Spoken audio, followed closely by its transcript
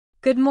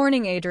Good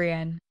morning,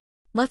 Adrian.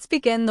 Let's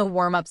begin the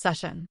warm-up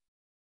session.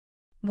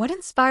 What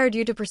inspired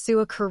you to pursue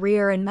a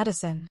career in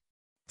medicine?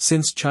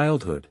 Since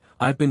childhood,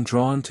 I've been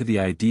drawn to the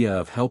idea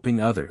of helping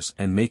others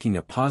and making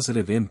a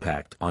positive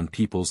impact on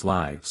people's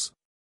lives.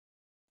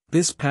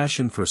 This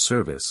passion for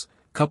service,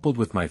 coupled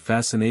with my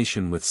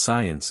fascination with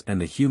science and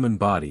the human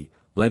body,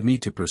 led me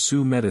to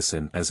pursue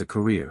medicine as a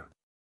career.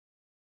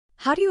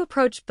 How do you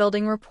approach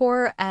building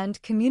rapport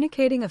and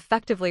communicating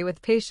effectively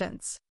with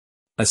patients?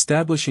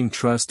 Establishing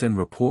trust and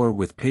rapport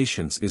with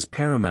patients is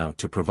paramount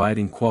to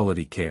providing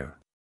quality care.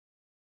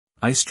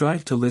 I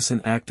strive to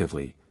listen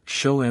actively,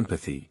 show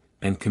empathy,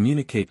 and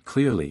communicate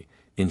clearly,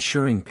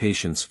 ensuring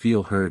patients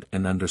feel heard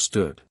and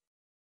understood.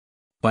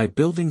 By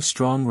building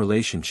strong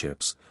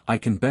relationships, I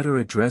can better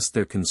address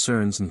their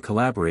concerns and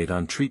collaborate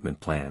on treatment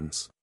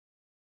plans.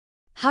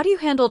 How do you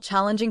handle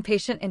challenging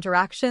patient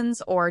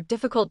interactions or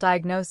difficult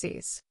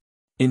diagnoses?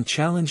 In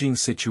challenging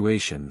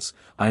situations,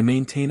 I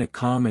maintain a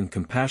calm and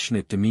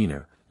compassionate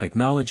demeanor,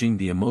 acknowledging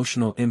the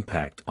emotional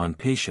impact on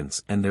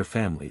patients and their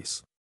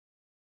families.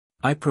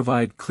 I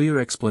provide clear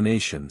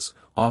explanations,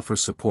 offer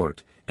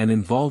support, and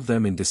involve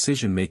them in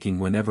decision-making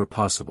whenever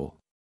possible.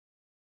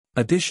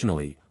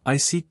 Additionally, I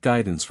seek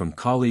guidance from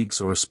colleagues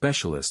or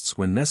specialists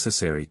when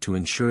necessary to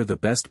ensure the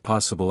best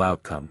possible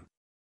outcome.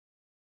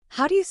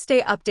 How do you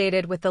stay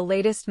updated with the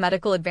latest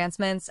medical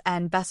advancements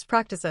and best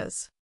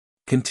practices?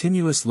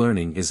 Continuous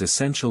learning is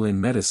essential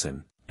in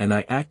medicine, and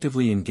I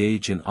actively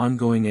engage in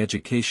ongoing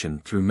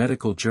education through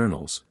medical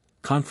journals,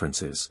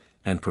 conferences,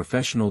 and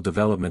professional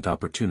development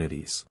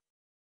opportunities.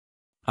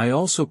 I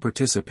also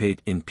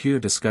participate in peer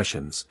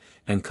discussions,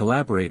 and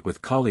collaborate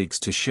with colleagues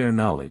to share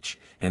knowledge,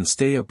 and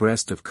stay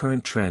abreast of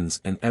current trends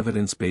and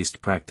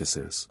evidence-based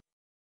practices.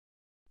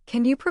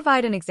 Can you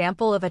provide an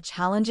example of a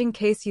challenging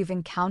case you've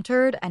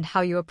encountered and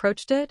how you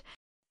approached it?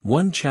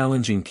 One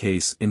challenging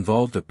case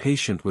involved a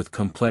patient with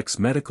complex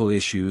medical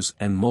issues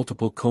and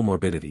multiple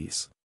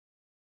comorbidities.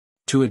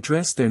 To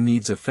address their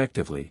needs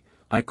effectively,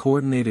 I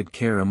coordinated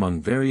care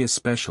among various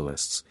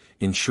specialists,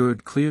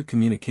 ensured clear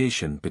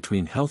communication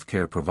between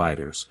healthcare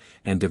providers,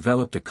 and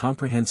developed a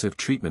comprehensive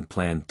treatment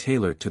plan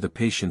tailored to the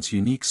patient's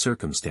unique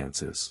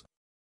circumstances.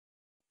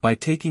 By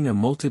taking a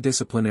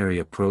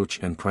multidisciplinary approach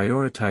and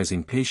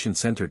prioritizing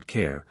patient-centered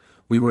care,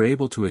 we were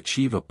able to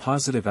achieve a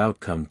positive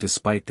outcome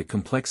despite the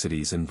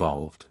complexities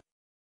involved.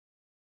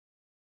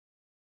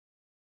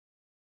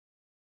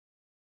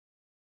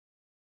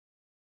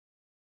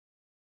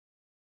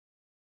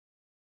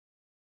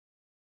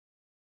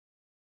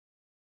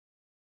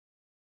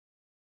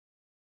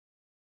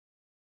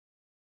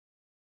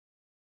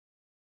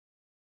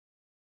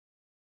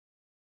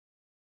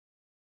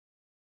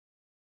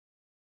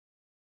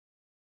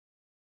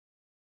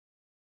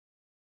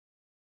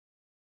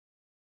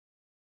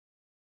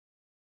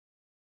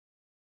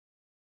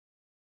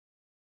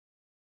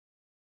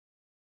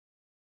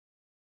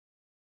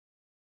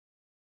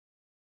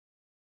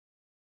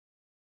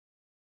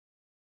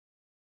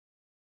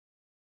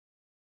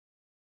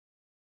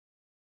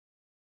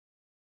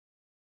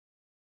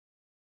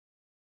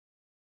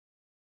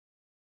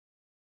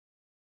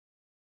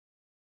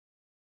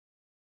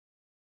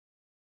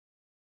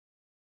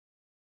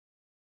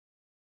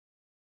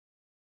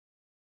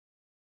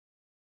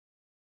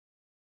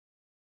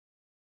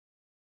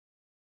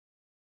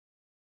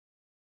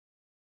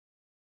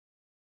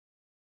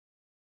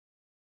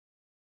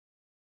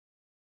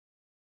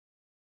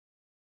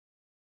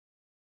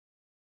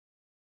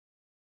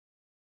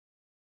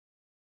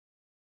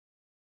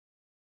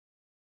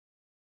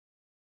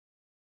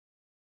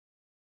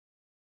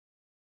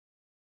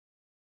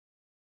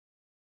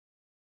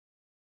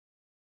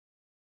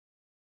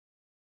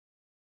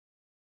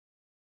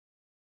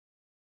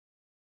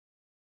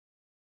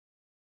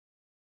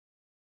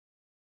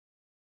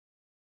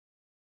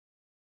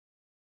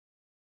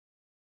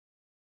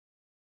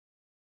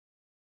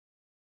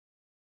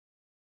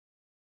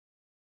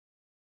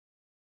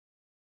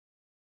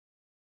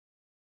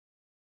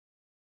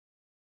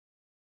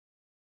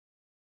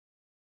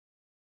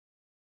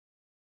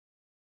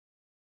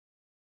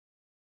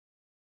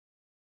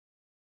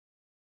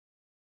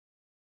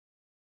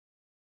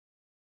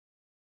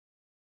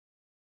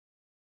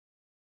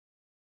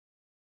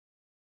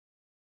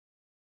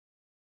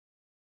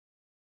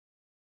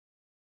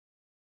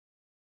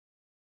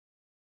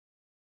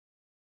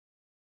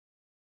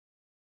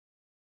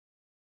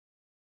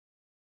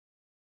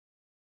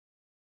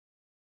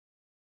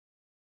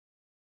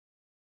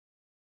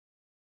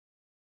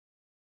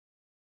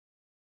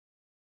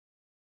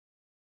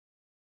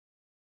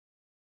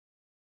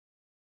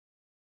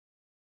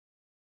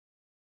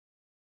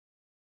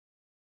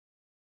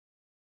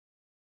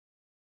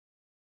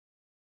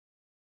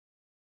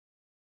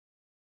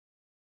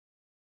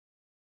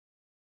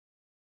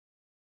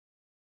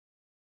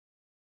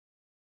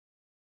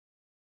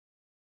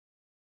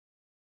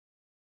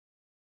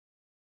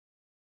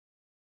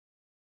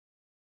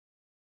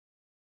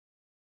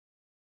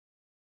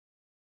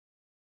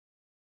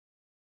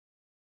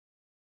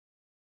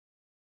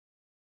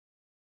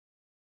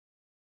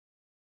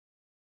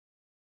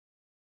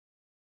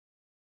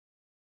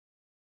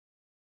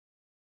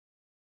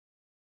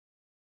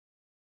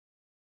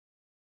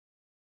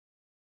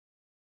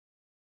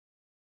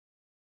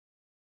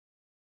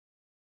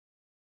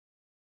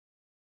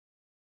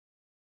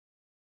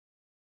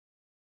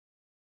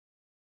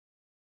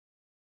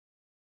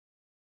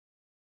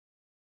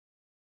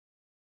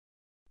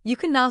 You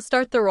can now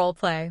start the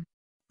roleplay.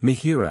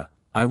 Mihiraa,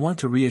 I want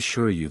to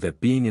reassure you that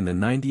being in the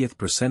 90th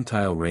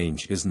percentile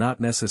range is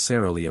not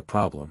necessarily a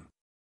problem.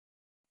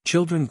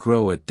 Children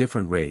grow at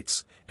different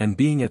rates, and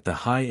being at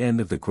the high end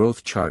of the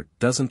growth chart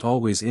doesn't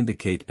always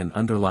indicate an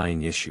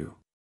underlying issue.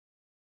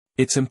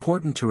 It's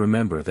important to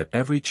remember that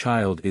every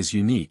child is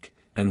unique,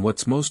 and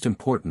what's most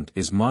important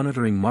is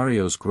monitoring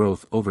Mario's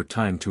growth over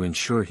time to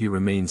ensure he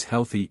remains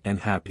healthy and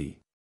happy.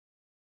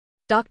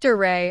 Dr.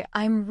 Ray,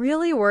 I'm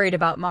really worried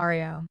about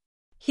Mario.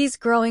 He's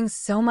growing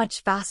so much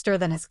faster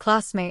than his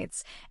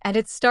classmates, and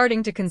it's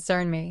starting to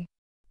concern me.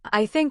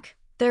 I think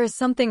there is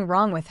something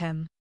wrong with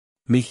him.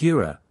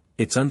 Mihiraa,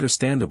 it's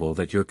understandable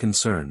that you're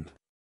concerned.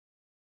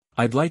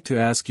 I'd like to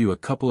ask you a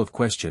couple of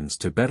questions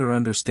to better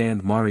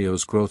understand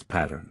Mario's growth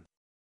pattern.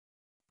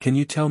 Can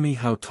you tell me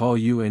how tall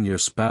you and your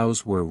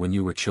spouse were when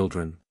you were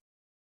children?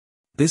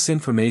 This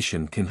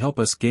information can help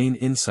us gain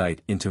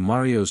insight into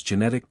Mario's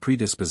genetic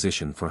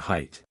predisposition for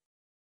height.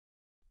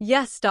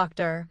 Yes,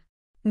 doctor.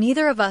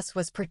 Neither of us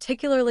was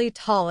particularly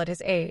tall at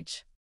his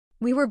age.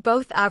 We were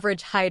both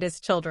average height as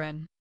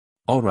children.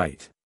 All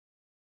right.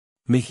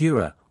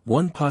 Mihiraa,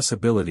 one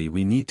possibility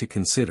we need to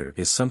consider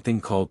is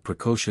something called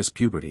precocious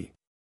puberty.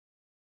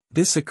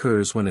 This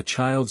occurs when a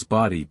child's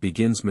body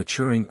begins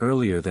maturing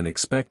earlier than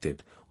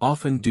expected,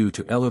 often due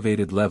to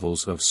elevated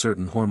levels of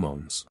certain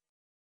hormones.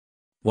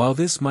 While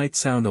this might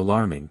sound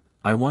alarming,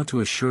 I want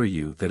to assure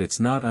you that it's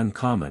not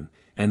uncommon,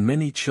 and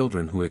many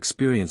children who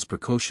experience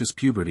precocious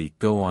puberty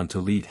go on to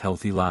lead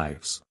healthy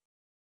lives.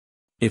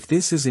 If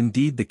this is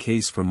indeed the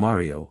case for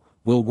Mario,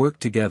 we'll work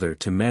together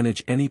to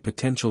manage any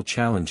potential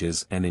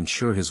challenges and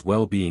ensure his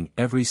well-being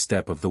every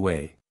step of the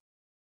way.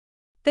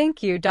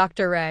 Thank you,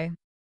 Dr. Ray.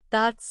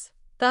 That's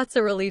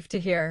a relief to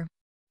hear.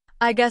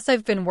 I guess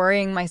I've been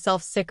worrying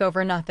myself sick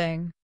over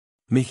nothing.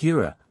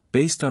 Mihiraa,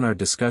 based on our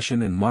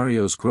discussion and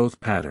Mario's growth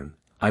pattern,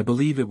 I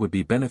believe it would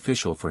be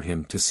beneficial for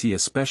him to see a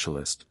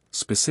specialist,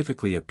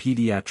 specifically a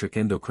pediatric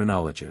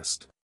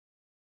endocrinologist.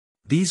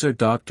 These are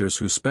doctors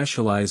who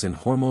specialize in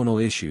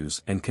hormonal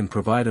issues and can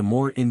provide a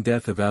more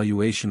in-depth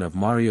evaluation of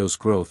Mario's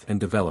growth and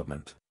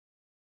development.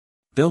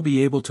 They'll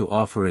be able to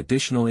offer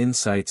additional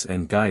insights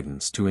and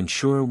guidance to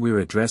ensure we're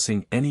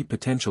addressing any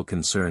potential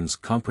concerns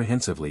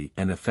comprehensively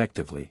and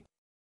effectively.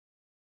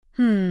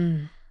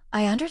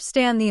 I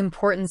understand the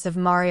importance of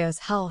Mario's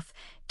health,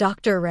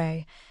 Dr.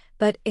 Ray,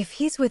 but if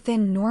he's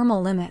within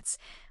normal limits,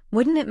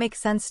 wouldn't it make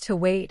sense to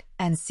wait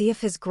and see if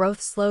his growth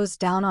slows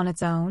down on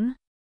its own?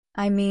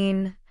 I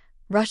mean,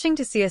 rushing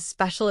to see a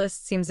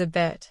specialist seems a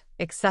bit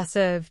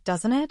excessive,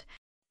 doesn't it?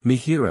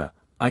 Mihiraa,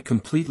 I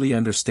completely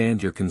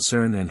understand your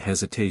concern and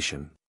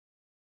hesitation.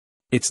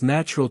 It's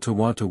natural to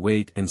want to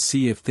wait and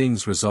see if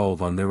things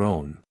resolve on their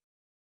own.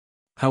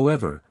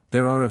 However,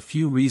 there are a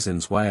few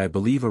reasons why I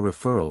believe a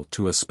referral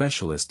to a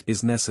specialist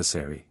is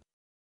necessary.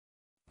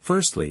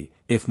 Firstly,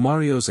 if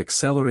Mario's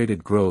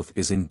accelerated growth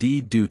is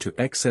indeed due to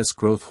excess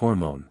growth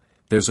hormone,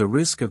 there's a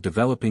risk of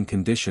developing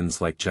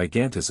conditions like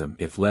gigantism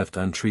if left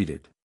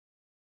untreated.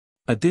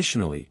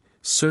 Additionally,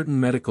 certain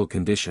medical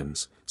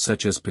conditions,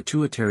 such as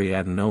pituitary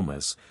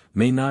adenomas,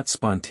 may not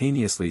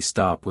spontaneously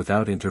stop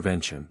without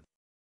intervention.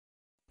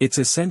 It's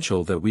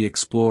essential that we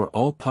explore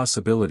all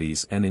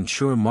possibilities and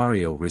ensure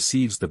Mario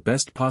receives the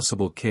best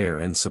possible care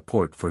and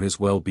support for his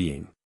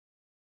well-being.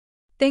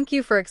 Thank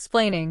you for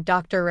explaining,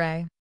 Dr.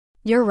 Ray.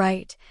 You're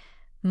right.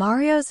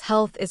 Mario's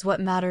health is what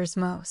matters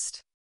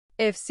most.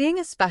 If seeing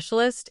a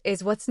specialist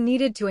is what's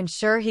needed to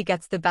ensure he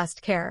gets the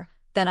best care,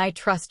 then I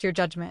trust your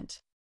judgment.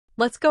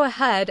 Let's go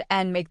ahead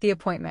and make the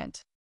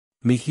appointment.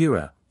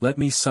 Mihiraa, let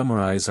me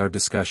summarize our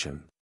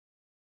discussion.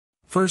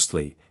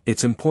 Firstly,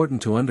 it's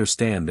important to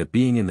understand that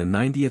being in the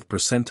 90th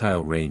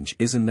percentile range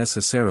isn't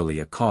necessarily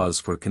a cause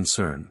for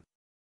concern.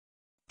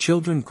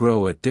 Children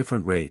grow at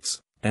different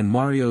rates, and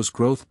Mario's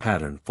growth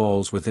pattern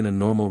falls within a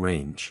normal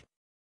range.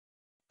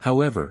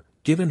 However,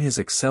 given his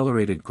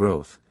accelerated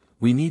growth,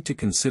 we need to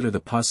consider the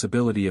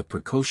possibility of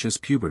precocious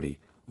puberty,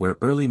 where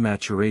early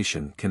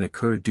maturation can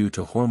occur due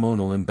to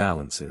hormonal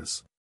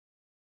imbalances.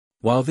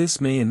 While this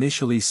may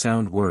initially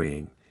sound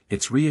worrying,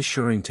 it's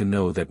reassuring to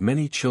know that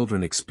many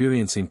children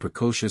experiencing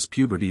precocious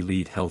puberty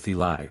lead healthy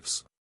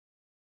lives.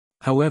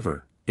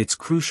 However, it's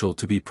crucial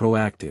to be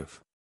proactive.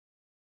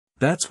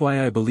 That's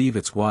why I believe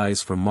it's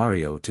wise for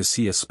Mario to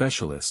see a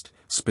specialist,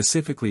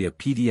 specifically a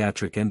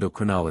pediatric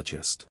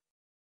endocrinologist.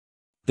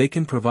 They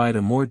can provide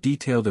a more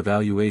detailed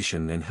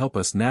evaluation and help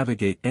us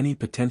navigate any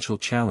potential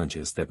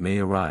challenges that may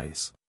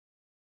arise.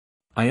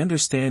 I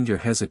understand your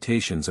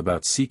hesitations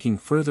about seeking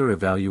further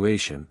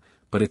evaluation,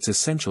 but it's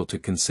essential to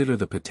consider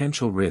the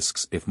potential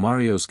risks if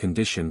Mario's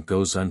condition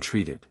goes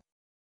untreated.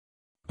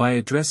 By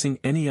addressing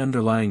any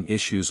underlying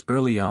issues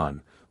early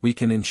on, we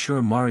can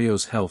ensure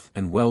Mario's health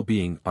and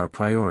well-being are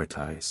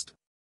prioritized.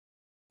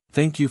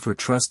 Thank you for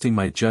trusting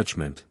my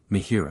judgment,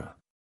 Mihiraa.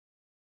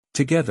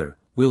 Together,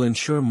 we'll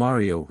ensure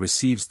Mario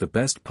receives the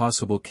best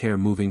possible care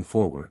moving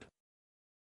forward.